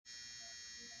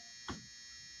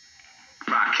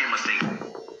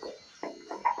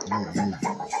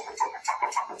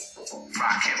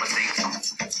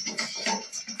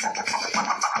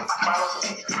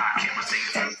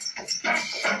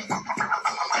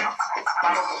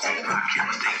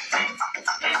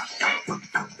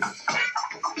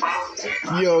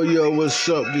Yo, what's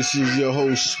up? This is your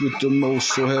host with the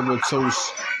most, so have a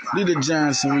toast. Leader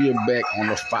Johnson, we are back on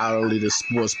the Follow Leader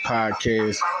Sports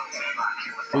Podcast.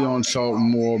 We're going to talk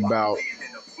more about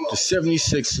the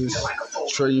 76ers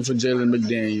trading for Jalen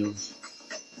McDaniels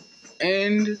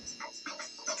and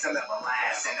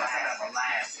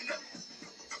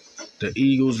the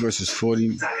Eagles versus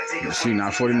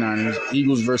 49ers.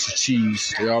 Eagles versus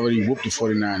Chiefs. They already whooped the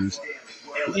 49ers.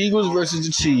 The Eagles versus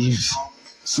the Chiefs.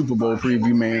 Super Bowl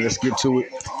preview, man. Let's get to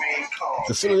it.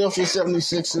 The Philadelphia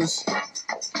 76ers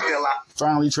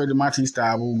finally traded Matisse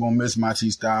Thybulle. We're going to miss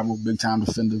Matisse Thybulle, big-time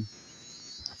defender,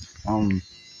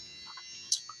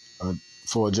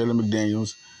 for Jalen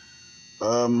McDaniels.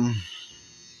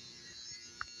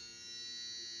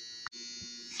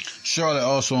 Charlotte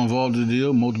also involved in the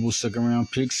deal. Multiple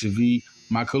second-round picks. Svi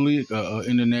Mykhailiuk,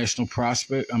 international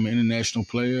prospect. International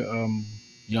player,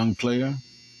 young player.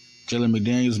 Jalen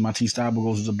McDaniels, Matisse Thybulle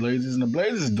goes to the Blazers, and the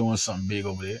Blazers is doing something big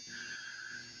over there.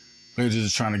 Blazers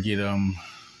is trying to get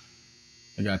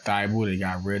they got Thybulle, they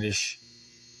got Reddish.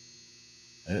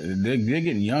 They're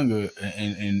getting younger,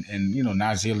 and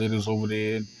Nassir Little's over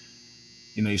there.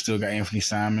 You still got Anthony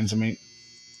Simons.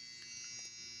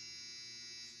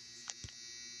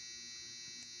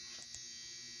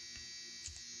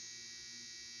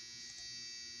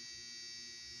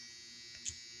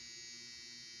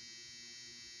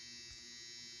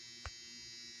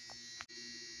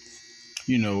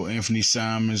 Anthony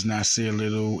Simons, Nassir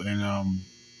Little, and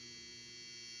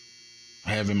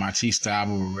having Matisse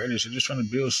Thybulle with Reddish. They're just trying to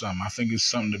build something. I think it's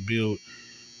something to build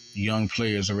young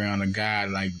players around a guy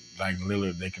like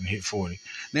Lillard that can hit 40.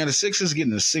 Now, the Sixers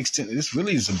getting the 6'10". This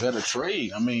really is a better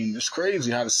trade. It's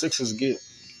crazy how the Sixers get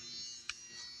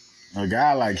a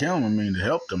guy like him, to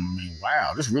help them.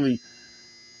 Wow, this really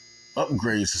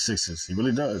upgrades the Sixers. He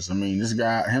really does. This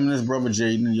guy, him and his brother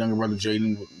Jaden, younger brother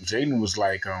Jaden was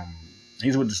like,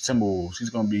 he's with the Timberwolves.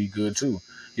 He's going to be good, too.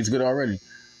 He's good already.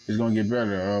 He's going to get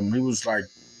better. He was like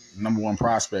number one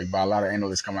prospect by a lot of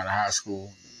analysts coming out of high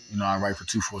school. I write for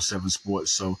 247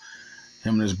 Sports, so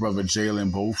him and his brother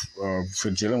Jalen both.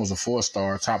 Jalen was a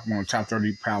 4-star, top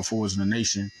 30 pound forwards in the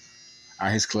nation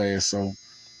out his class. So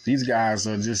these guys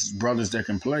are just brothers that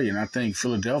can play, and I think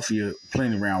Philadelphia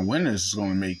playing around winners is going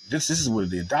to make this. This is what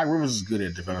it is. Doc Rivers is good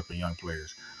at developing young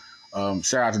players.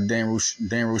 Shout out to Dan Roche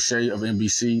of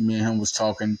NBC. Me and him was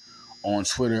talking on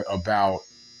Twitter about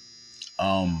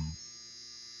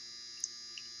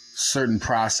certain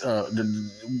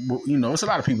it's a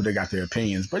lot of people that got their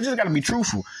opinions, but you just got to be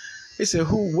truthful. They said,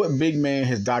 what big man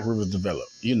has Doc Rivers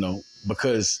developed?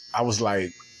 Because I was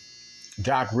like,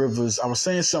 Doc Rivers, I was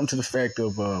saying something to the fact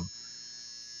of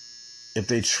if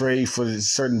they trade for a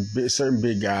certain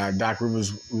big guy, Doc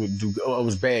Rivers would do. Oh, it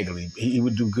was Bagley. He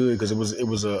would do good because it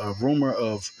was a rumor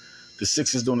of the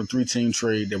Sixers doing a 3-team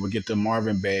trade that would get them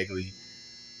Marvin Bagley,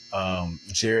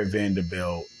 Jared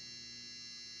Vanderbilt,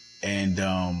 and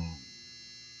I'm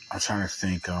trying to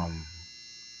think.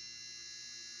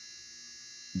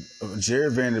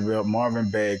 Jared Vanderbilt, Marvin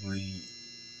Bagley.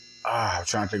 I'm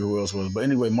trying to think who else was. But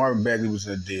anyway, Marvin Bagley was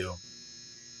in the deal.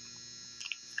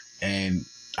 And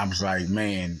I was like,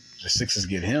 man, the Sixers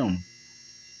get him.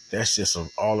 That's just an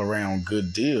all-around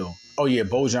good deal. Oh, yeah,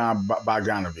 Bojan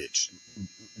Bogdanovic.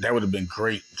 That would have been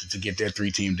great to get that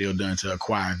 3-team deal done, to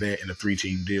acquire that in a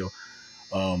 3-team deal.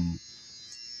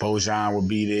 Bojan will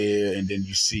be there, and then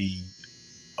you see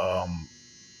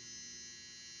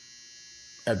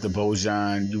at the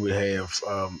Bojan, you would have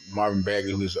Marvin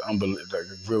Bagley, who's a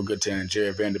real good talent,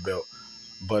 Jared Vanderbilt.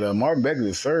 But Marvin Bagley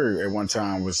III at one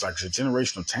time was like a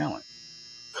generational talent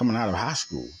coming out of high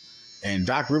school. And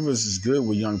Doc Rivers is good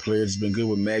with young players. He's been good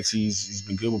with Max. He's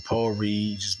been good with Paul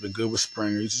Reed. He's been good with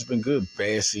Springer. He's just been good.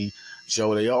 Bassey,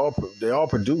 Joe, they all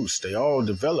produced. They all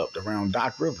developed around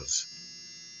Doc Rivers.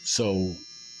 So,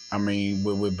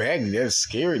 with Bagley, that's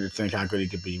scary to think how good he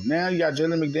could be. Now you got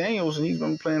Jalen McDaniels, and he's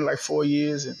been playing like 4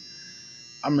 years.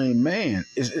 And man,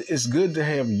 it's good to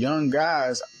have young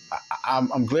guys.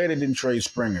 I'm glad they didn't trade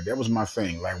Springer. That was my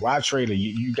thing. Like, why trade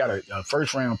you got a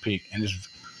first-round pick, and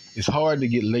it's hard to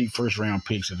get late first-round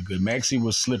picks that are good. Maxey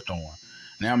was slipped on.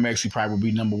 Now Maxey probably would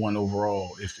be number one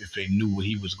overall if they knew what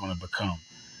he was going to become.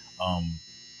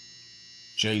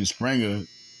 Jaden Springer,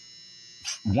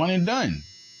 one and done.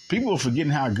 People are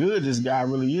forgetting how good this guy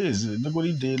really is. Look what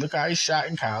he did. Look how he shot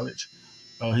in college.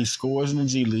 He scores in the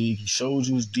G League. He shows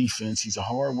you his defense. He's a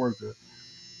hard worker.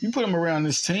 You put him around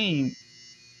this team.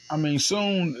 I mean,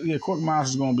 soon, yeah, Korkmaz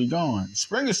is going to be gone.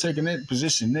 Springer's taking that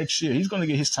position next year. He's going to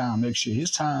get his time next year.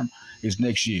 His time is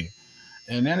next year.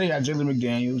 And now they got Jalen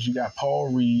McDaniels. You got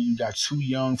Paul Reed. You got two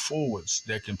young forwards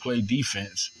that can play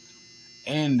defense,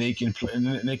 and they can play and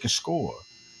they can score.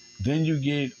 Then you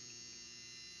get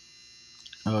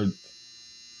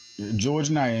George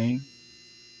Niang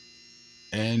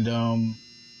and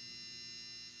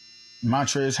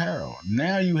Montrezl Harrell.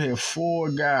 Now you have four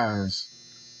guys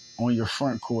on your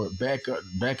front court,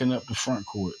 backing up the front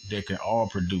court that can all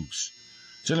produce.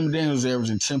 Jalen McDaniels is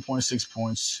averaging 10.6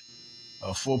 points,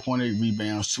 4.8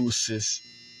 rebounds, 2 assists.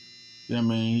 You know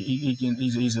what I mean?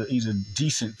 He's a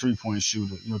decent 3-point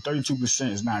shooter.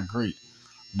 32% is not great,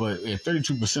 but at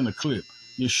 32% a clip,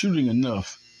 you're shooting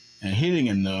enough and hitting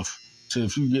enough to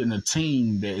if you're getting a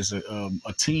team that is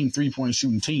a team 3-point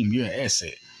shooting team, you're an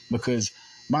asset because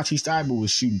Matisse Thybulle was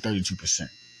shooting 32%.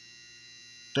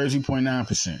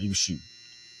 32.9% he was shooting.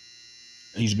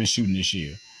 He's been shooting this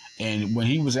year. And when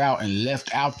he was out and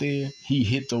left out there, he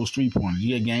hit those 3-pointers.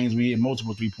 He had games where he had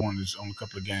multiple 3-pointers on a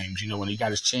couple of games. When he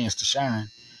got his chance to shine,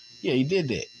 yeah, he did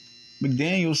that.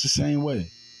 McDaniels the same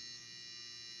way.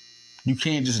 You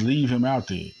can't just leave him out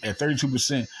there. At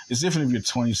 32%, it's different if you're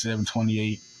 27,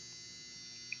 28.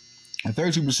 At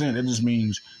 32%, that just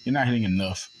means you're not hitting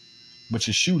enough, but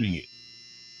you're shooting it.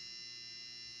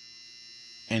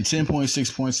 And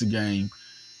 10.6 points a game,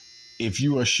 if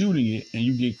you are shooting it and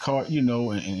you get caught, and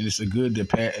it's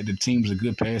the team's a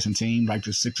good passing team like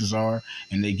the Sixers are,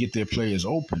 and they get their players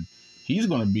open, he's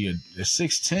going to be a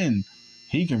 6'10".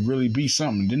 He can really be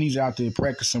something. Then he's out there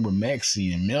practicing with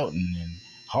Maxey and Melton and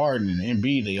Harden and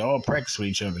Embiid. They all practice with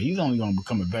each other. He's only going to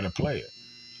become a better player.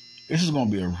 This is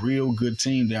going to be a real good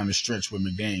team down the stretch with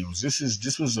McDaniels.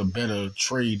 This was a better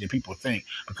trade than people think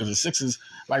because the Sixers,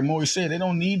 like Maury said, they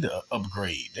don't need to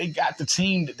upgrade. They got the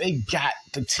team.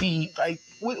 Like,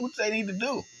 what do they need to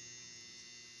do?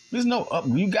 There's no up.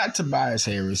 You got Tobias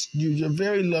Harris. You're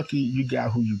very lucky you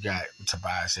got who you got with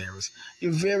Tobias Harris.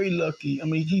 You're very lucky. I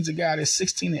mean, he's a guy that's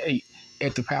 16-8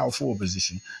 at the power forward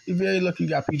position. You're very lucky you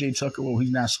got PJ Tucker. Well,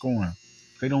 he's not scoring.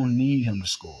 They don't need him to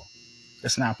score.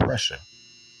 That's not pressure.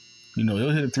 He'll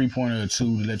hit a 3-pointer or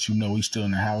two to let you know he's still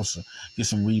in the house or get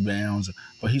some rebounds.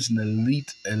 But he's an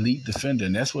elite defender.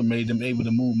 And that's what made them able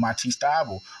to move Matisse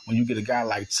Thybulle when you get a guy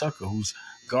like Tucker who's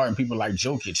guarding people like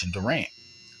Jokic and Durant.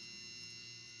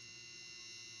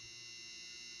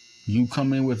 You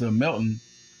come in with a Melton.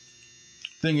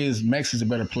 Thing is, Max is a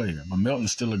better player. But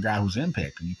Melton's still a guy who's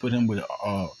impacting. You put him with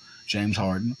James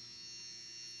Harden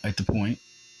at the point.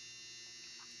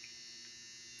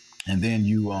 And then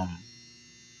you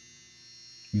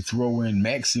throw in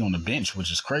Maxey on the bench,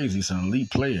 which is crazy. He's an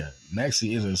elite player. Maxey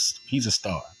he's a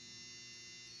star.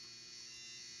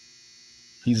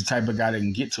 He's the type of guy that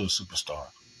can get to a superstar.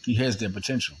 He has that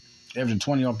potential. Averaging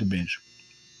 20 off the bench.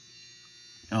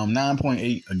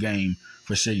 9.8 a game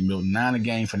for Shake Milton. 9 a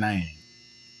game for Niang.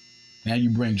 Now you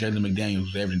bring Jalen McDaniels,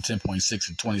 who's averaging 10.6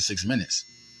 in 26 minutes.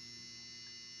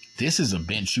 This is a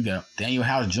bench. You got Daniel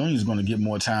House Jr. is going to get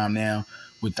more time now.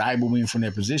 With Thybulle being from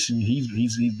that position, he's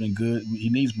been good. He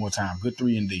needs more time. Good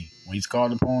 3-and-D. When he's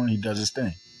called upon, he does his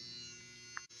thing.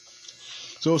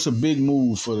 So it's a big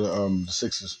move for the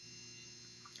Sixers.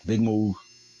 Big move.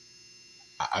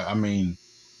 I mean,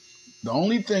 the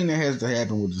only thing that has to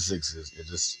happen with the Sixers is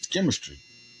just chemistry.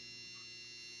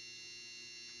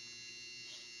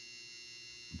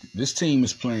 This team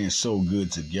is playing so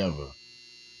good together.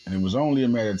 And it was only a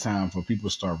matter of time for people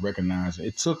to start recognizing.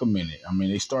 It took a minute. I mean,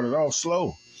 they started off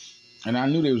slow. And I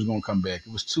knew they was going to come back.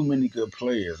 It was too many good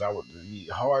players.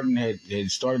 Harden had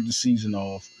started the season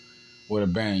off with a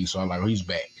bang. So I was like, he's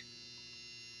back.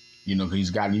 Because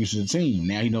he's gotten used to the team.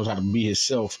 Now he knows how to be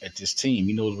himself at this team.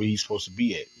 He knows where he's supposed to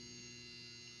be at.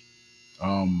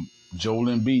 Joel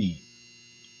Embiid.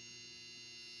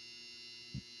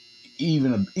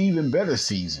 Even better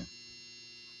season.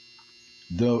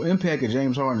 The impact of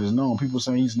James Harden is known. People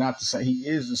saying he's not the same. He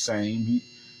is the same.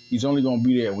 He's only going to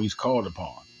be there when he's called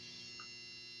upon.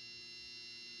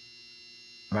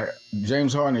 Like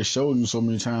James Harden has showed you so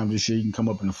many times this year, he can come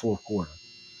up in the fourth quarter.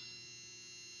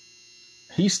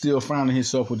 He's still finding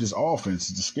himself with this offense.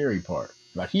 Is the scary part.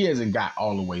 Like he hasn't got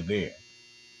all the way there.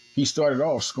 He started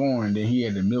off scoring, then he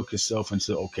had to milk himself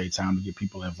until okay, time to get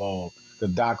people involved. The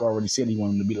Doc already said he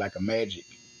wanted him to be like a Magic.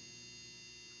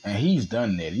 And he's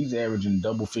done that. He's averaging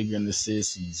double-figure in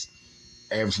assists. He's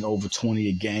averaging over 20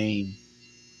 a game.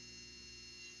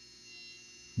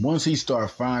 Once he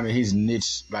starts finding his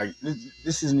niche, like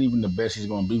this isn't even the best he's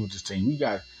going to be with this team.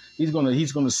 He's going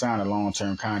to sign a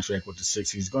long-term contract with the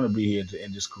Sixers. He's going to be here to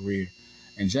end his career.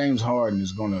 And James Harden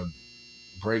is going to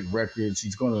break records.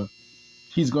 He's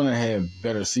gonna have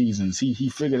better seasons. He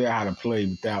figured out how to play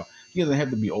without. He doesn't have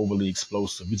to be overly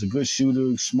explosive. He's a good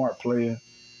shooter, smart player.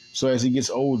 So as he gets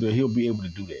older, he'll be able to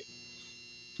do that.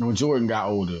 And when Jordan got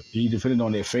older, he depended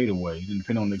on that fadeaway. He didn't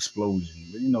depend on the explosion.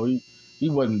 But he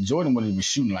wasn't. Jordan wasn't even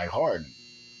shooting like Harden.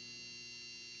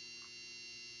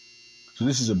 So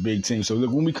this is a big team. So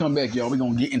look, when we come back, y'all, we're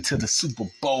gonna get into the Super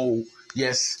Bowl.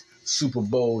 Yes, Super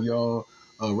Bowl, y'all.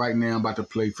 Right now, I'm about to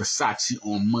play Versace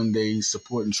on Mondays,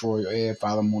 supporting Troy Ave.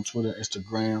 Follow him on Twitter,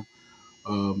 Instagram.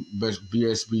 Best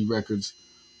BSB Records,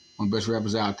 one of the best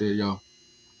rappers out there, y'all.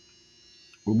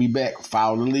 We'll be back.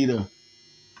 Follow the leader.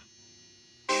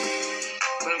 When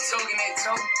I'm talking that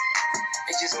talk,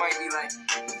 it just might be like,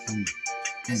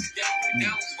 this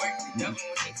devil's working. The devil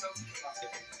when he talking.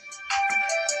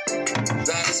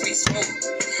 Lies be smoke.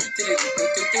 I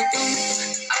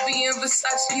be in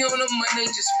Versace on a Monday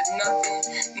just for nothing.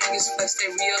 Niggas flex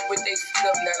they re-up with they feet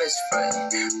up, now let's front.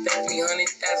 Bet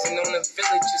 300,000 on the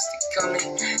village just to come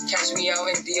in. Catch me out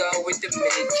in DR with the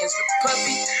Dominicans with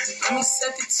puppy. Let me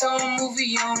set the tone,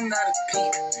 movie on, not a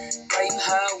peep. White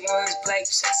high ones, black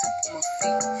checks up on my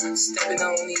feet. Stepping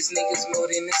on these niggas more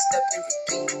than a step and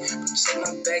repeat. But check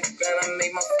my background, I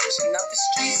made my fortune out the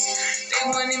streets. They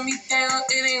wanted me down,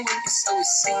 it ain't working, so it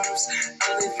seems.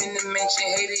 I live in the mansion,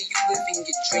 hater, you live in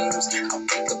your dreams. I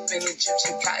wake up in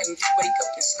Egyptian cotton, you wake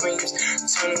up in screams.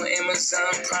 Turn on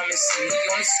Amazon, promising me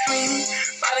on the screen.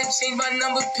 By the change my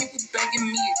number, people begging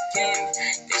me again.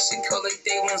 They should call it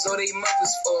day ones or they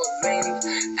mothers for a lame.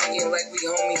 Acting like we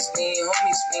homies, we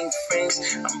ain't friends.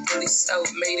 I'm really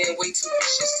self-made and way too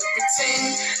vicious to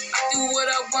pretend. I do what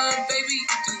I want, baby, you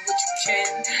do what you can.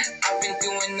 I've been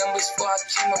doing numbers before I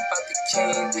came up out the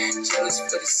can. Jealous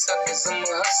for the suckers, I'm a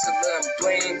hustler, I'm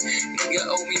blame. Nigga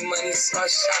owe me money, so I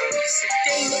shot him, it's a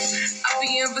thing. I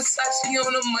be in Versace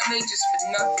on a Monday just for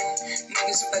nothing.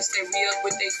 Niggas flex they re-up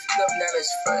with they feet up, now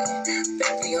let's front.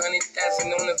 Bet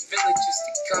 300,000 on the village just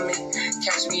to come in.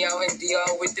 Catch me out in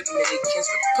DR with the Dominicans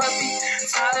with puppy.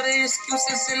 Tired of the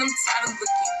excuses and I'm tired of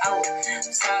looking out.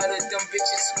 Tired of them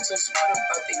bitches who so smart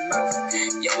about their mouth.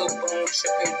 Yellow bone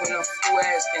tripping when I'm full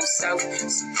ass down south.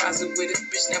 Surprise it with a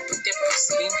bitch, now put that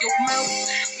pussy in your mouth.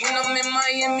 When I'm in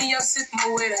Miami, I sit my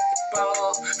weight at the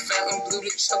bar. Fountain blue,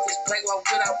 the truck was black, why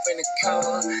would I rent a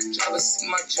car? Driver see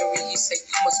my jewelry, he said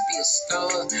you must be a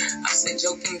star. I said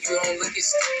joking, you don't look as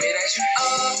stupid as you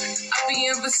are. I be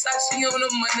in Versace on a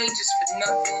Monday just for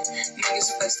nothing. Niggas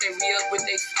flex they re-up with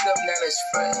they feet up, now let's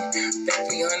front. Bet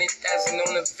 300,000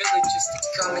 on the village just to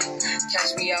come in.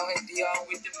 Catch me out in DR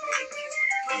with the Dominicans.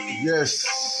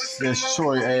 Yes, that's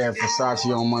Troy Ave,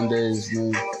 Versace on Mondays,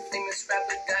 man.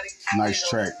 Nice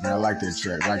track, man. I like that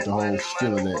track. I like the whole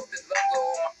feel of that.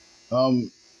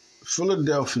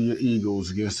 Philadelphia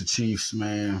Eagles against the Chiefs,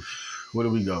 man. Where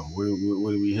do we go? Where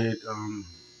do we hit?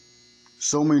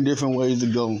 So many different ways to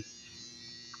go.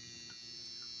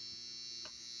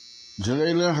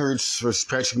 Jalen Hurts versus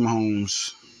Patrick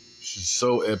Mahomes. It's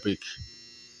so epic.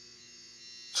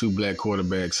 Two black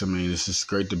quarterbacks. I mean, it's just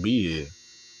great to be here.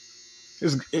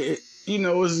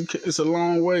 It's a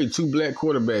long way. Two black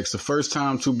quarterbacks. The first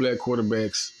time two black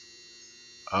quarterbacks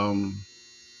in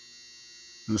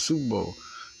the Super Bowl.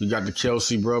 You got the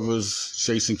Kelsey brothers,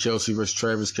 Jason Kelsey versus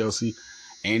Travis Kelsey.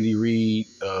 Andy Reid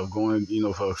going,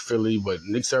 for Philly. But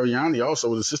Nick Sirianni also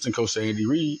was assistant coach to Andy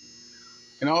Reid.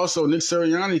 And also Nick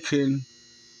Sirianni can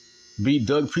beat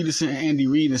Doug Peterson and Andy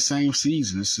Reid in the same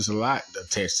season. It's just a lot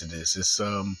attached to this. It's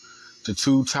the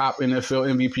two top NFL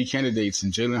MVP candidates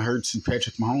and Jalen Hurts and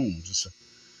Patrick Mahomes.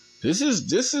 This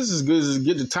is as good as it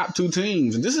gets, the top two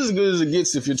teams. And this is as good as it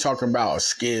gets if you're talking about a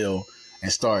scale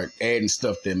and start adding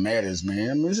stuff that matters,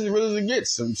 man. I mean, this is as real as it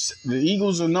gets. The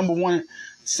Eagles are number one,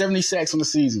 70 sacks on the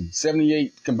season,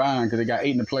 78 combined because they got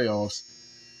 8 in the playoffs.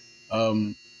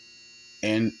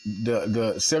 And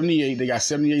the 78, they got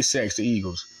 78 sacks, the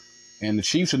Eagles. And the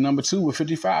Chiefs are number 2 with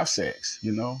 55 sacks,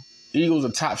 Eagles are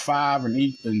top 5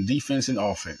 in defense and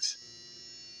offense.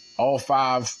 All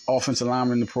 5 offensive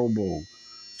linemen in the Pro Bowl.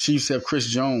 Chiefs have Chris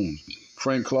Jones,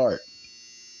 Frank Clark,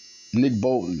 Nick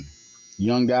Bolton,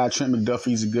 young guy Trent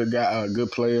McDuffie's a good guy, a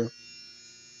good player.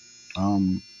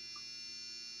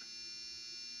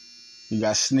 You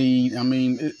got Snead. I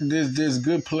mean, there's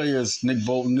good players. Nick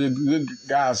Bolton, there's good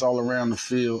guys all around the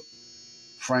field.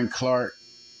 Frank Clark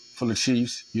for the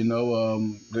Chiefs. They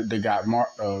got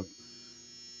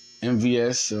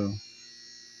MVS.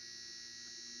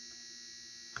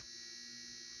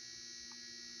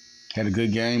 Had a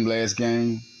good game last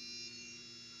game.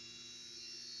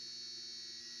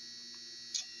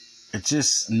 It's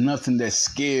just nothing that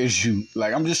scares you.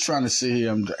 Like, I'm just trying to sit here,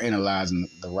 I'm analyzing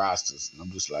the rosters. And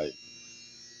I'm just like,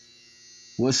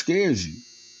 What scares you?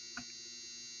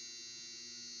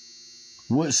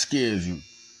 What scares you?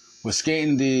 What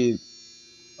Skaten did,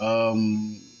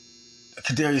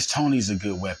 Kadarius Toney's a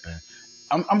good weapon.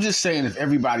 I'm just saying if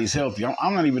everybody's healthy.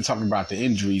 I'm not even talking about the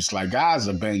injuries. Like, guys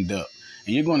are banged up.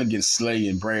 And you're going to get Slay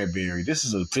and Bradbury. This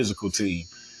is a physical team.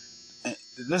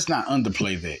 Let's not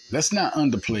underplay that. Let's not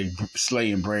underplay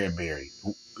Slay and Bradbury.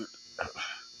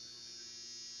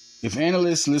 If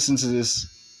analysts listen to this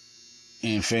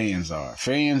and fans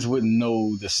wouldn't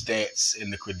know the stats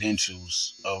and the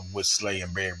credentials of what Slay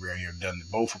and Bradbury have done.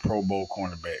 Both are Pro Bowl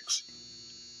cornerbacks.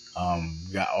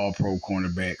 Got all-pro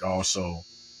cornerback also.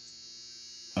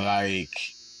 Like,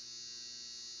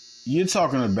 you're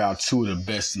talking about two of the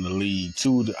best in the league.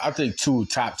 I think two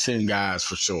top 10 guys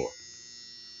for sure.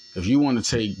 If you want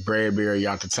to take Bradbury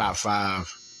out the top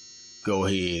 5, go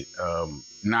ahead.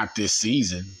 Not this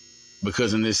season,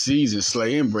 because in this season,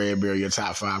 Slay and Bradbury are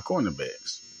top 5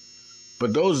 cornerbacks.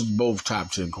 But those are both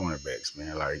top 10 cornerbacks,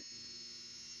 man. Like,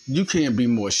 you can't be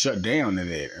more shut down than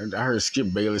that. I heard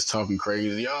Skip Bayless talking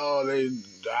crazy.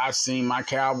 I seen my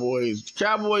Cowboys.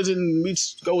 Cowboys didn't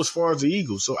go as far as the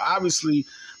Eagles. So obviously,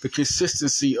 the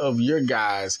consistency of your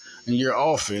guys and your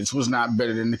offense was not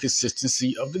better than the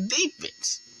consistency of the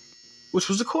defense, which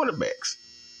was the quarterbacks.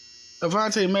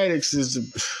 Avonte Maddox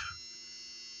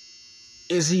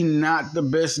is he not the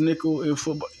best nickel in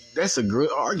football? That's a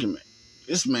good argument.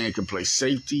 This man can play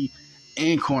safety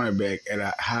and cornerback at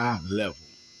a high level.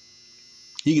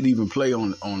 He could even play on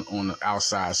the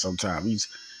outside sometimes.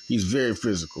 He's very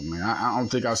physical, man. I don't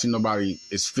think I've seen nobody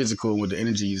as physical with the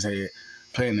energy he's had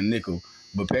playing the nickel.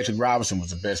 But Patrick Robinson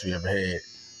was the best we ever had.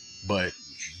 But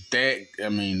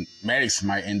Maddox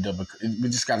might end up. We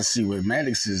just got to see where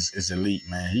Maddox is elite,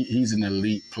 man. He's an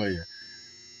elite player.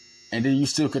 And then you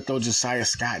still could throw Josiah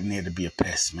Scott in there to be a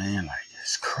pest, man. Like,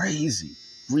 it's crazy.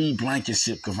 Reed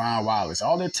Blankenship, Kavon Wallace.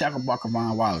 All that talk about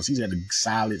Kavon Wallace. He's had a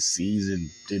solid season.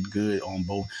 Did good on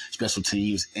both special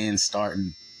teams and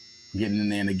starting, getting in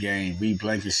there in the game. Reed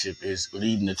Blankenship is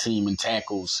leading the team in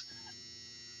tackles.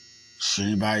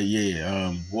 Anybody,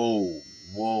 yeah. Whoa,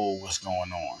 what's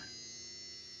going on?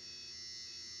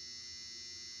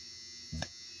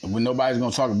 When nobody's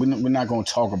going to talk, we're not going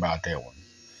to talk about that one.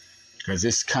 Because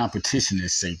this competition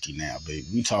is safety now, baby.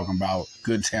 We talking about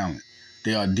good talent.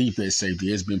 They are deep at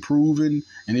safety. It's been proven.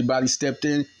 Anybody stepped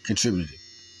in, contributed.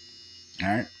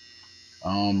 All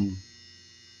right?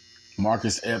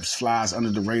 Marcus Epps flies under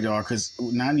the radar because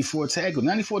 94 tackles.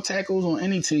 94 tackles on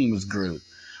any team is good.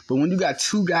 But when you got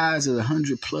two guys at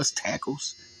 100-plus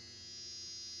tackles,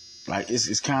 like,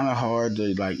 it's kind of hard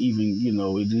to, like, even, he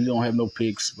don't have no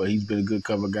picks, but he's been a good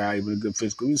cover guy. He's been a good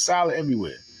physical. He's solid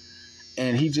everywhere.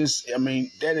 And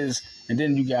that is, and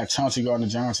then you got Chauncey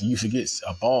Gardner-Johnson. You forget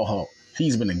a ball hawk.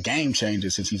 He's been a game changer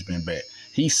since he's been back.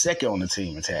 He's second on the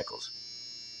team in tackles.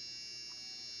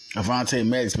 Avonte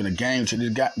Maddox been a game changer.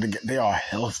 They are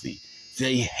healthy.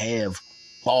 They have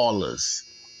ballers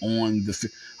on the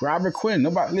field. Robert Quinn,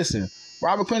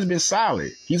 Robert Quinn's been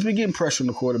solid. He's been getting pressure on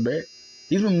the quarterback.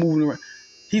 He's been moving around.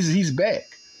 He's back.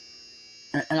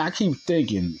 And I keep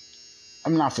thinking,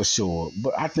 I'm not for sure,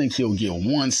 but I think he'll get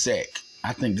one sack.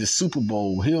 I think this Super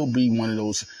Bowl, he'll be one of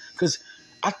those. Because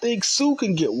I think Sue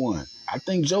can get one. I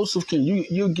think Joseph can.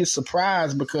 You'll get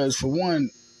surprised because, for one,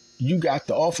 you got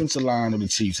the offensive line of the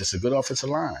Chiefs. It's a good offensive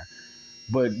line.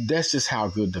 But that's just how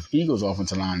good the Eagles'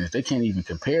 offensive line is. They can't even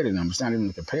compare to them. It's not even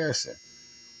a comparison.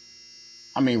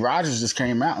 I mean, Rodgers just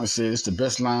came out and said it's the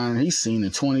best line he's seen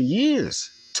in 20 years.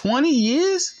 20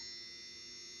 years?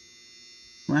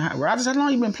 Man, Rodgers, how long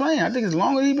he been playing? I think it's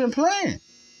longer he been playing.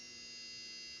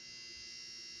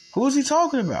 Who is he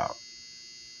talking about?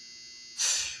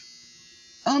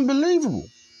 Unbelievable.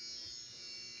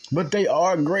 But they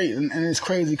are great, and it's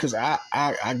crazy because I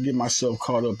get myself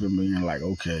caught up in being like,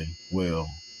 okay, well,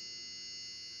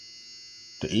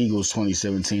 the Eagles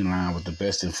 2017 line was the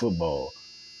best in football.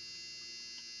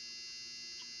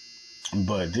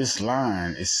 But this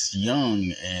line is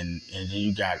young, and then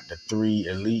you got the three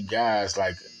elite guys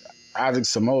like Isaac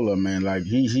Samola, man. Like,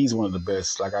 he's one of the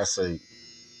best. Like I say,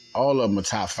 all of them are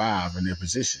top 5 in their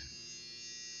position.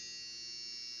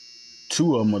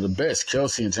 2 of them are the best.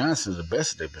 Kelsey and Johnson are the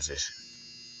best at their position.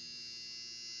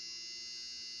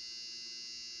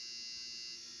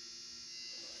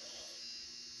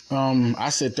 I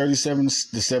said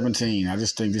 37-17. I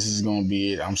just think this is going to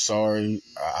be it. I'm sorry.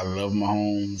 I love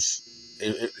Mahomes.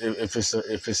 If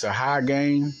it's a high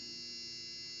game,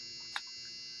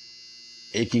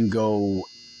 it can go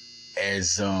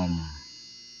as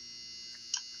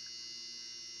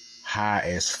high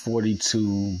as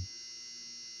 42-28.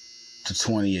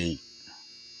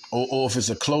 Or if it's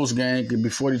a close game, it could be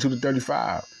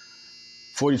 42-35,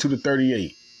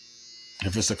 42-38.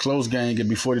 If it's a close game, it could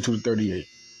be 42-38.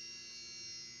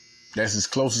 That's as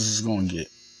close as it's going to get.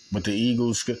 But the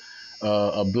Eagles,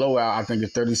 a blowout, I think,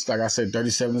 at 30, like I said,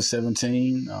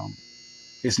 37-17.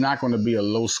 It's not going to be a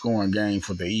low-scoring game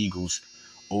for the Eagles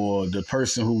or the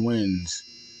person who wins.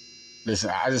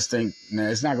 Listen, I just think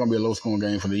it's not going to be a low-scoring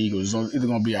game for the Eagles. It's either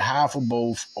going to be a high for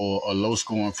both or a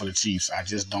low-scoring for the Chiefs. I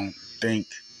just don't think.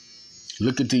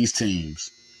 Look at these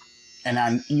teams.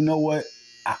 And you know what?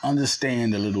 I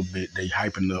understand a little bit they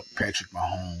hyping up Patrick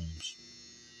Mahomes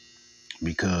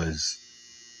because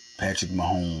Patrick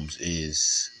Mahomes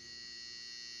is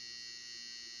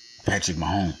Patrick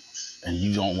Mahomes. And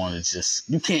you don't want to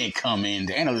you can't come in.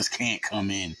 The analysts can't come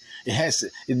in.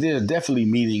 They're definitely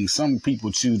meeting. Some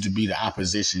people choose to be the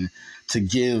opposition to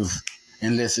give,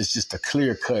 unless it's just a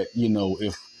clear cut,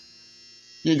 if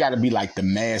you got to be like the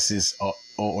masses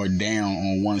or down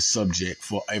on one subject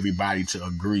for everybody to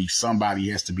agree.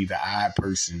 Somebody has to be the odd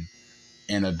person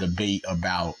in a debate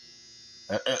about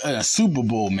a Super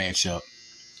Bowl matchup.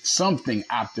 Something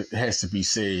has to be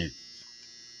said.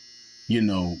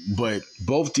 But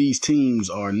both these teams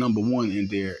are number one in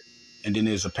there, and then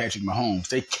there's a Patrick Mahomes.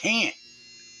 They can't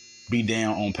be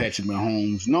down on Patrick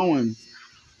Mahomes, knowing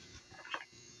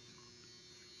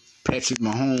Patrick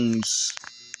Mahomes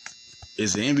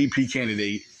is an MVP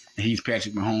candidate, and he's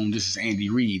Patrick Mahomes. This is Andy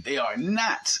Reid. They are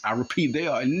not, I repeat, they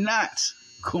are not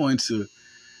going to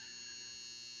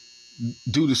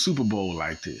do the Super Bowl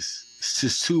like this. It's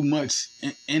just too much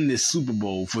in this Super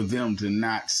Bowl for them to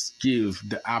not give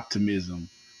the optimism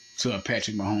to a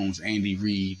Patrick Mahomes, Andy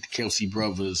Reid, Kelsey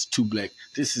brothers, two black.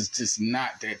 This is just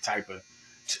not that type of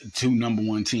two number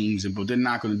one teams, but they're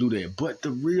not going to do that. But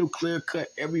the real clear cut,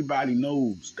 everybody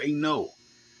knows. They know.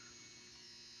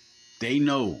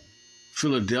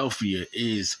 Philadelphia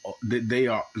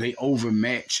they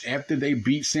overmatch after they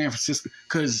beat San Francisco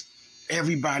because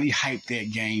everybody hyped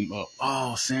that game up.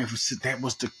 Oh, San Francisco, that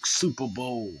was the Super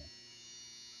Bowl.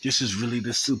 This is really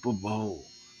the Super Bowl.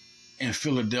 And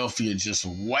Philadelphia just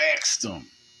waxed them.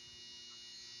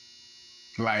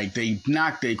 Like they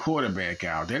knocked their quarterback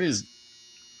out.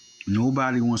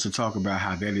 Nobody wants to talk about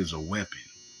how that is a weapon.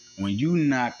 When you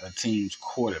knock a team's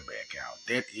quarterback out,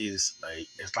 it's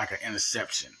like an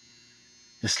interception.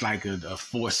 It's like a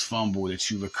forced fumble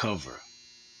that you recover.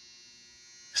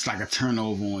 It's like a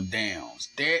turnover on downs.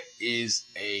 That is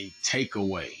a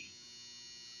takeaway.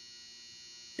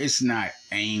 It's not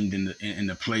aimed in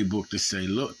the playbook to say,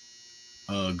 look,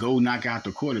 go knock out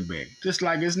the quarterback. Just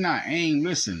like it's not aimed.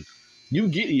 Listen, you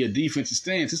get in your defensive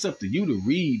stance. It's up to you to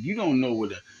read. You don't know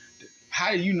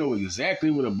how do you know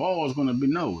exactly where the ball is going to be?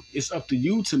 No, it's up to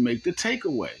you to make the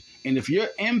takeaway. And if your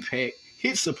impact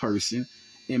hits a person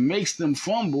and makes them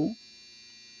fumble,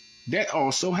 that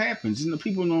also happens. And the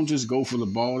people don't just go for the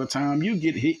ball all the time. You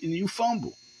get hit and you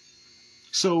fumble.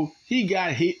 So he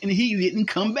got hit and he didn't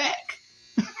come back.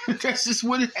 That's just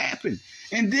what happened.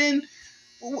 And then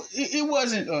it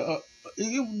wasn't,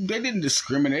 they didn't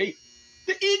discriminate.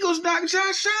 The Eagles knocked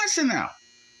Josh Johnson out.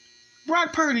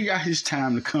 Brock Purdy got his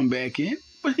time to come back in,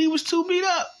 but he was too beat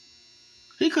up.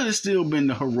 He could have still been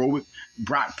the heroic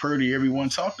Brock Purdy everyone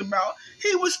talked about.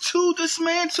 He was too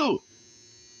dismantled.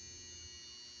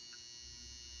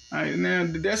 All right, now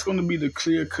that's going to be the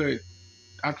clear cut.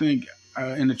 I think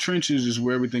in the trenches is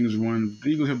where everything is run. The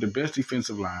Eagles have the best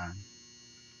defensive line.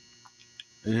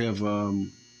 They have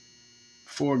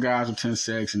 4 guys with 10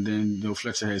 sacks, and then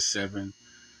Fletcher has 7.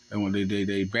 And when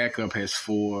they backup has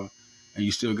 4, and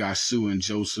you still got Sue and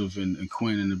Joseph and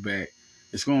Quinn in the back.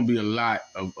 It's going to be a lot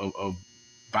of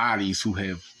bodies who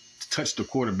have touched the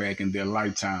quarterback in their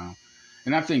lifetime.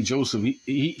 And I think Joseph,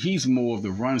 he's more of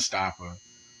the run stopper.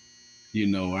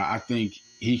 I think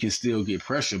he can still get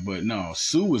pressure, but no,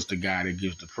 Sue is the guy that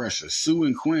gives the pressure. Sue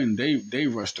and Quinn, they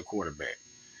rush the quarterback,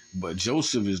 but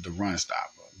Joseph is the run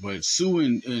stopper. But Sue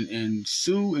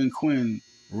and Quinn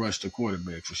rush the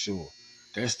quarterback for sure.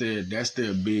 That's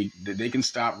their big. They can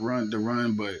stop the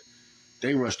run, but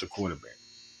they rush the quarterback.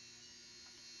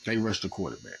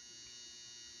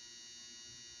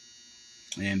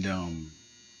 And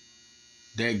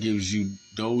that gives you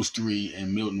those 3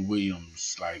 and Milton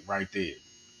Williams like right there.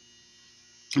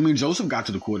 I mean, Joseph got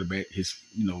to the quarterback against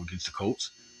the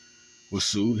Colts with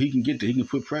Sue. He can get there. He can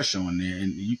put pressure on there,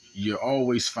 and you're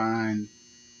always fine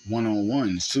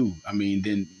one-on-ones too. I mean,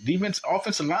 then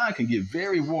offensive line can get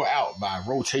very wore out by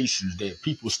rotations that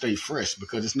people stay fresh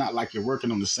because it's not like you're working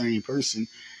on the same person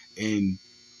and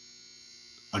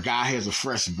a guy has a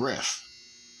fresh breath.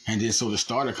 And then so the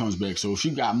starter comes back. So if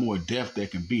you got more depth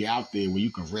that can be out there where you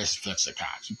can rest Fletcher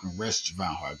Cox, you can rest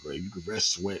Javon Hargrave, you can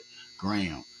rest Sweat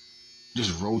Graham,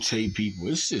 just rotate people.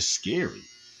 It's just scary.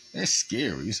 That's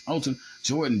scary. It's ultimate.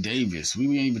 Jordan Davis. We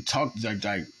ain't even talked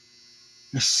like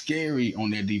it's scary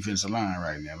on that defensive line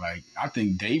right now. Like I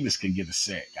think Davis can get a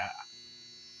sack.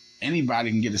 Anybody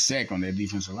can get a sack on that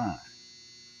defensive line.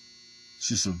 It's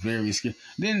just a very scary.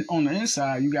 Then on the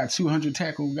inside, you got 200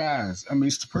 tackle guys. I mean,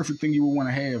 it's the perfect thing you would want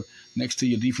to have next to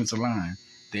your defensive line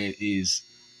that is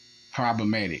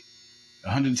problematic.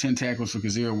 110 tackles for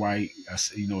Kazir White, a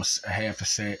half a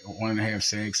sack, 1.5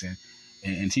 sacks,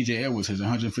 and T.J. Edwards has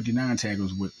 159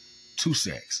 tackles with 2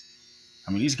 sacks.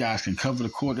 I mean, these guys can cover the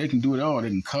court. They can do it all. They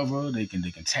can cover. They can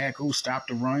tackle, stop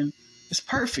the run. It's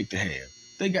perfect to have.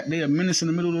 They are menace in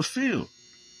the middle of the field.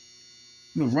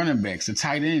 You know, running backs, the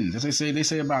tight ends. As they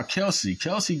say about Kelsey.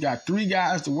 Kelsey got 3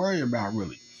 guys to worry about,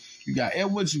 really. You got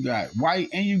Edwards, you got White,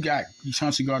 and you got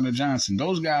Chauncey Gardner-Johnson.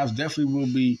 Those guys definitely will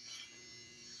be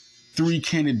 3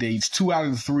 candidates. 2 out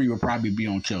of the 3 will probably be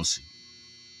on Kelsey.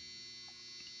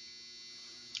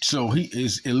 So he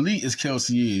is elite as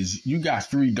Kelsey is. You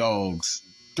got 3 dogs,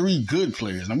 3 good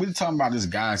players. Now we're talking about these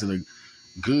guys that are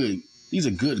good. These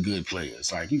are good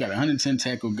players. Like you got a 110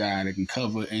 tackle guy that can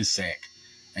cover and sack,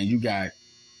 and you got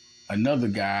another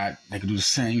guy that can do the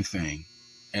same thing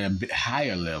at a bit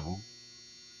higher level.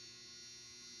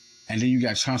 And then you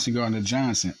got Chauncey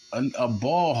Gardner-Johnson, a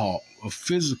ball hawk, a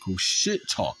physical shit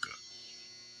talker.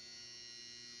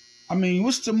 I mean,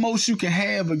 what's the most you can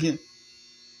have again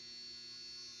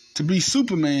to be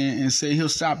Superman and say he'll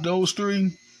stop those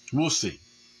 3? We'll see.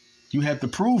 You have to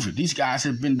prove it. These guys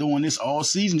have been doing this all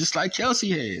season, just like Kelsey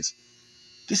has.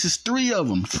 This is 3 of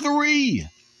them. 3.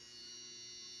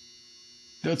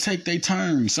 They'll take their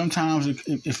turn. Sometimes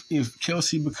if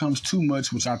Kelsey becomes too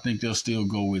much, which I think they'll still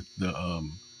go with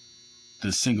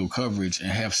the single coverage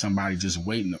and have somebody just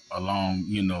waiting along,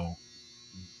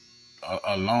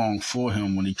 along for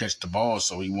him when he catches the ball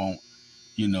so he won't,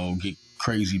 get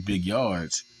crazy big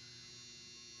yards.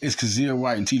 It's Kazir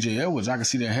White and T.J. Edwards. I can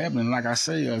see that happening. Like I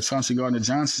say, Chauncey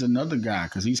Gardner-Johnson's another guy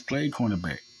because he's played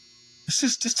cornerback. It's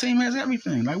just this team has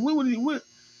everything. Like, what?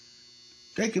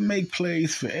 They can make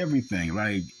plays for everything.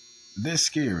 Like, they're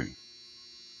scary.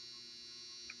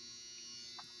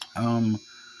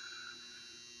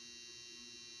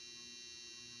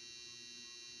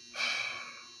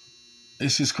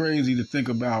 It's just crazy to think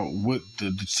about what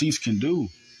the Chiefs can do.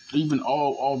 Even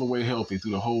all the way healthy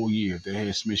through the whole year. They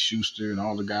had Smith-Schuster and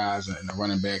all the guys and the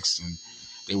running backs, and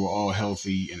they were all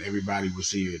healthy and everybody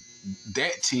was here.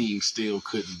 That team still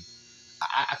couldn't.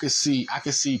 I could see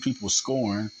people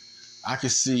scoring. I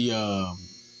could see all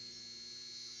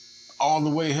the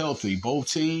way healthy.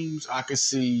 Both teams, I could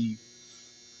see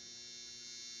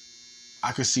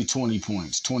 20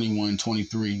 points, 21,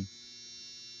 23,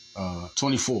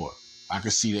 24. I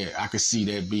could see that. I could see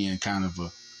that being kind of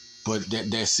but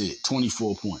that's it.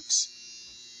 24 points.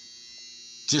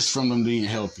 Just from them being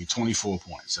healthy, 24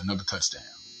 points, another touchdown.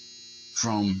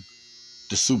 From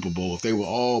the Super Bowl, if they were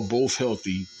all both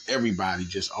healthy, everybody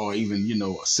or even,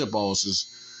 Sipos is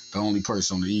the only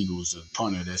person on the Eagles, a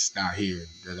punter that's not here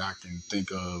that I can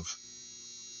think of.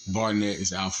 Barnett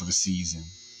is out for the season.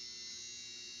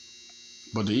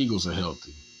 But the Eagles are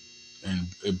healthy. And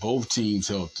if both teams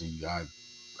healthy,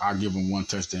 I'll give them 1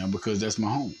 touchdown because that's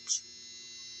Mahomes.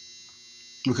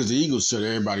 Because the Eagles shut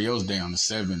everybody else down to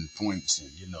 7 points and,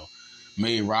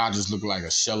 made Rodgers look like a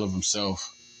shell of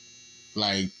himself.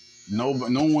 Like, no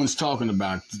one's talking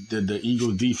about the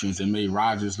Eagles defense that made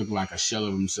Rodgers look like a shell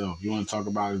of himself. You want to talk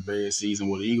about his bad season?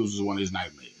 Well, the Eagles was one of his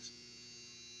nightmares.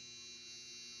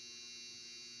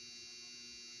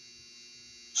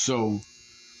 So,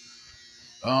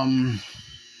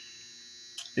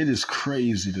 it is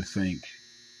crazy to think,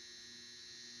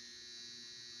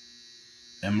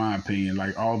 in my opinion,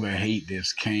 like all the hate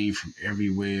that's came from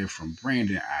everywhere, from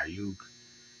Brandon Ayuk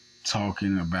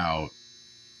talking about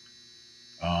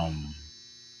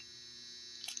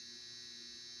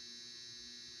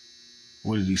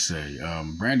what did he say?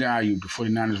 Brandon Ayuk, the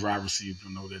 49ers wide receiver,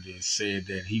 said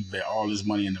that he bet all his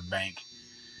money in the bank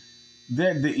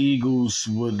that the Eagles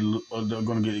are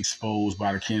going to get exposed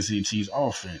by the Kansas City Chiefs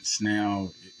offense. Now,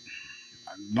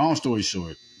 long story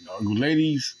short,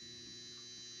 ladies,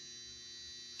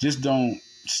 just don't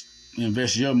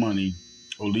invest your money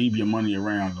or leave your money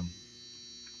around them.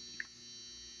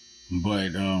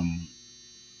 But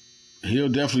he'll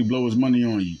definitely blow his money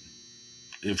on you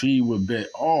if he would bet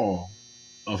all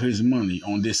of his money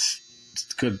on this.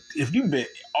 Because if you bet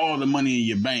all the money in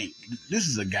your bank, this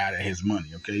is a guy that has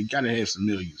money, okay? You got to have some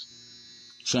millions.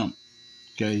 Something,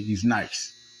 okay? He's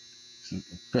nice.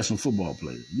 Professional football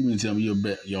player. You mean to tell me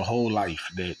your whole life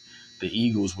that the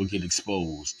Eagles would get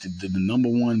exposed to the number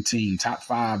one team, top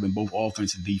 5 in both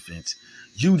offense and defense?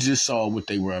 You just saw what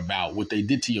they were about, what they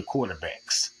did to your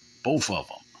quarterbacks, both of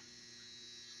them.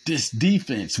 This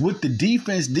defense, what the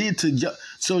defense did to you.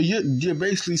 So you're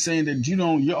basically saying that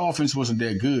your offense wasn't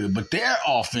that good, but their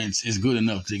offense is good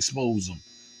enough to expose them.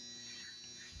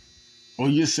 Or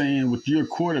you're saying with your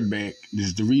quarterback, this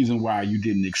is the reason why you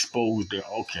didn't expose their.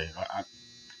 Okay,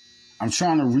 I'm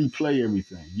trying to replay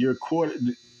everything. Your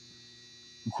quarterback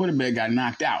got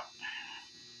knocked out.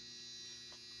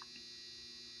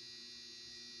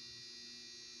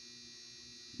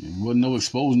 There wasn't no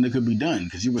exposing that could be done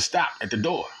because you were stopped at the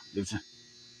door.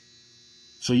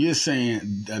 So you're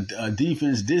saying a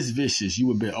defense this vicious, you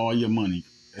would bet all your money.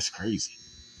 That's crazy.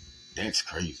 That's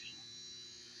crazy.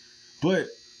 But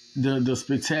the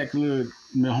spectacular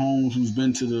Mahomes, who's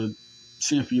been to the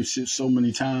championship so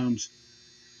many times,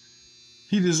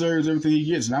 he deserves everything he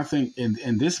gets. And I think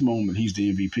in this moment, he's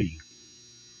the MVP.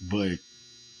 But,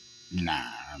 nah,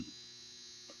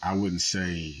 I wouldn't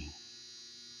say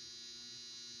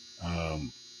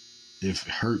if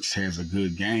Hurts has a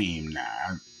good game. Nah,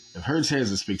 if Hurts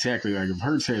has a spectacular, like if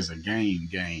Hurts has a game,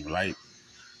 like,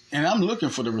 and I'm looking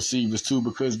for the receivers too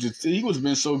because the Eagles have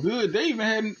been so good. They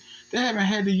haven't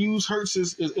had to use Hurts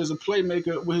as a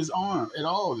playmaker with his arm at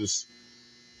all.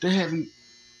 That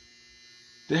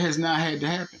has not had to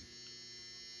happen.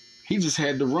 He just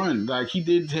had to run. Like, he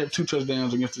did have 2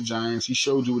 touchdowns against the Giants. He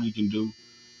showed you what he can do.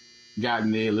 Got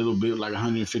in there a little bit, like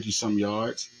 150-some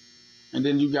yards. And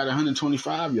then you got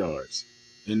 125 yards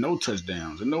and no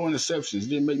touchdowns and no interceptions.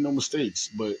 Didn't make no mistakes,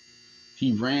 but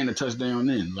he ran a touchdown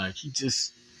in. Like, he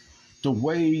just, the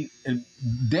way,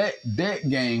 that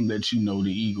game that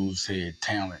the Eagles had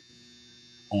talent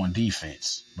on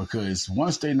defense. Because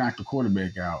once they knocked the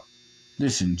quarterback out,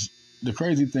 listen, the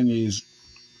crazy thing is,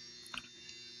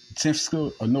 San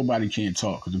Francisco or nobody can't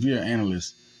talk. Because if you're an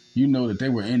analyst, you know that they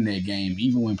were in that game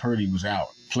even when Purdy was out.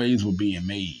 Plays were being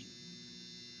made.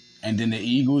 And then the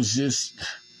Eagles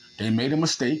they made a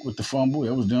mistake with the fumble.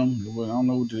 That was them. I don't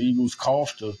know what the Eagles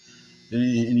coughed or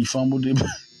any fumbled it.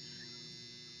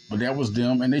 But that was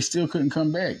them, and they still couldn't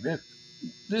come back.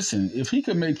 Listen, if he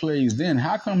could make plays then,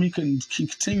 how come he couldn't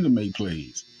continue to make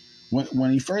plays?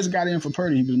 When he first got in for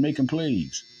Purdy, he was making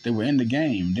plays. They were in the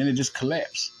game. Then it just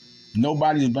collapsed.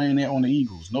 Nobody's blaming that on the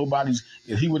Eagles.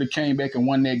 If he would have came back and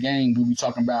won that game, we'd be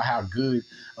talking about how good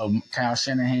Kyle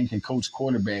Shanahan can coach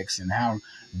quarterbacks and how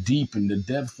deep in the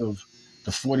depth of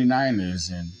the 49ers.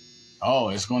 And,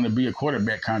 it's going to be a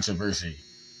quarterback controversy.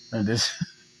 And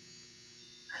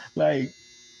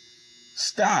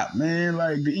stop, man.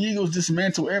 Like, the Eagles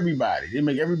dismantle everybody. They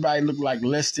make everybody look like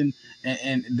less than,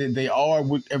 and they are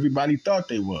what everybody thought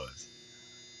they was.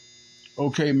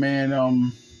 Okay, man.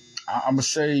 I'm gonna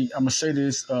say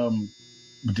this.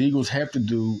 What the Eagles have to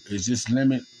do is just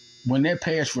limit when that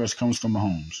pass rush comes from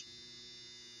Mahomes,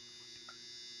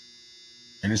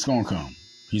 and it's gonna come.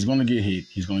 He's gonna get hit.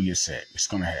 He's gonna get sacked. It's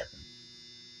gonna happen.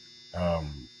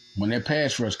 When that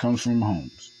pass rush comes from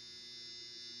Mahomes,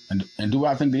 and do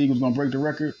I think the Eagles gonna break the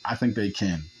record? I think they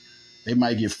can. They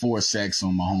might get 4 sacks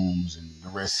on Mahomes and the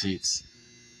rest hits.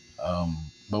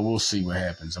 But we'll see what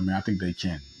happens. I mean, I think they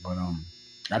can. But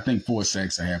I think 4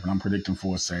 sacks will happen. I'm predicting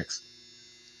 4 sacks.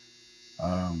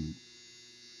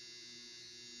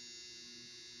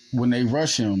 When they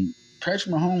rush him,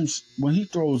 Patrick Mahomes, when he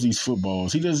throws these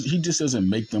footballs, he just doesn't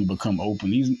make them become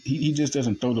open. He just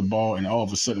doesn't throw the ball and all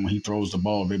of a sudden when he throws the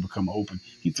ball, they become open.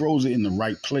 He throws it in the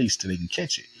right place so they can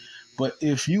catch it. But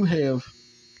if you have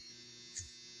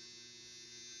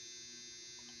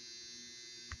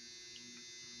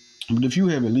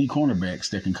elite cornerbacks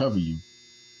that can cover you,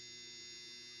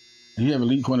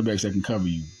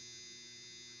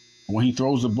 when he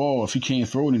throws the ball, if he can't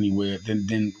throw it anywhere,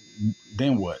 then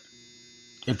what?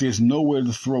 If there's nowhere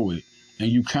to throw it, and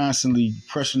you constantly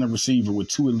pressing the receiver with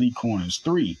 2 elite corners,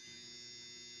 3,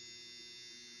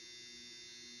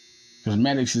 because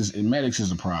Maddox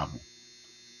is a problem.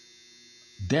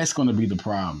 That's going to be the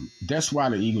problem. That's why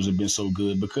the Eagles have been so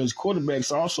good, because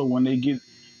quarterbacks also, when they get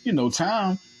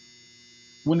time,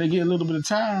 when they get a little bit of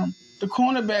time, the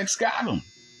cornerbacks got them.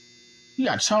 You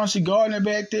got Chauncey Gardner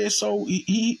back there, so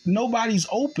nobody's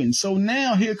open. So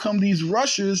now here come these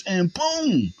rushers, and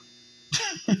boom,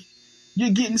 you're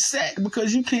getting sacked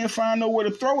because you can't find nowhere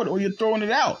to throw it, or you're throwing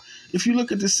it out. If you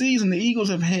look at the season, the Eagles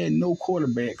have had no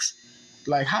quarterbacks.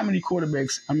 Like, how many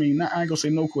quarterbacks? I mean, I ain't gonna say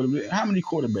no quarterbacks. How many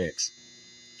quarterbacks?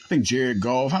 I think Jared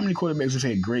Goff. How many quarterbacks have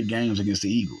had great games against the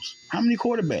Eagles? How many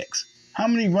quarterbacks? How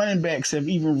many running backs have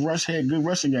even had good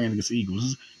rushing games against the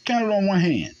Eagles? Count it on one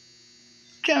hand.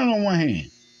 Count it on one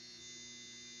hand.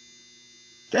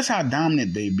 That's how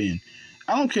dominant they've been.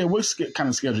 I don't care what kind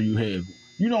of schedule you have.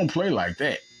 You don't play like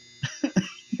that.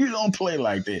 You don't play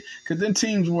like that. Because them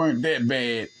teams weren't that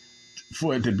bad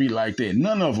for it to be like that.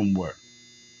 None of them were.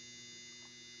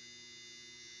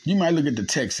 You might look at the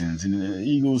Texans, and the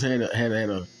Eagles had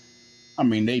a I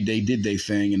mean, they did their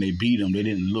thing and they beat them. They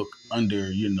didn't look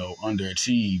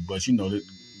underachieved, but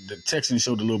the Texans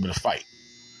showed a little bit of fight.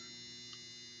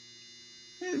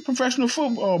 Professional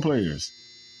football players.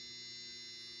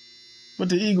 But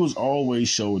the Eagles always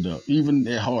showed up, even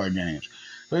at hard games.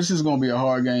 This is going to be a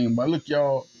hard game. But look,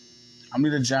 y'all, I'm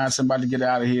Leader Johnson, about to get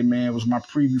out of here, man. It was my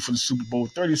preview for the Super Bowl,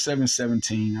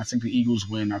 37-17. I think the Eagles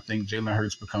win. I think Jalen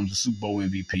Hurts becomes the Super Bowl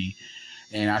MVP.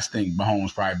 And I think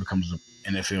Mahomes probably becomes the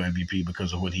NFL MVP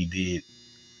because of what he did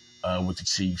with the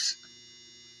Chiefs.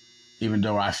 Even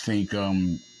though I think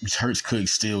Hurts could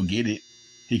still get it.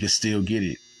 He could still get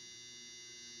it.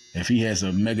 If he has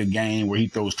a mega game where he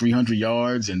throws 300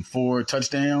 yards and 4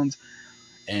 touchdowns,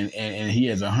 and he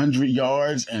has 100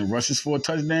 yards and rushes for a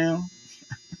touchdown,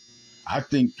 I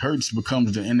think Hurts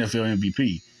becomes the NFL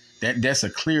MVP. That's a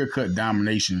clear-cut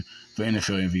domination for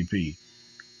NFL MVP.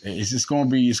 It's just going to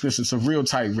be, it's a real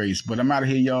tight race. But I'm out of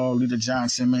here, y'all. Leader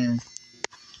Johnson, man.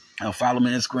 Follow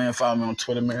me on Instagram. Follow me on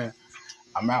Twitter, man.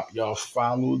 I'm out, y'all.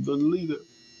 Follow the leader.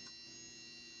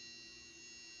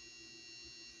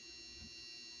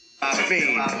 Let's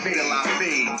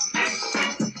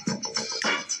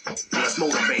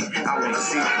motivate. I want to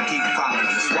see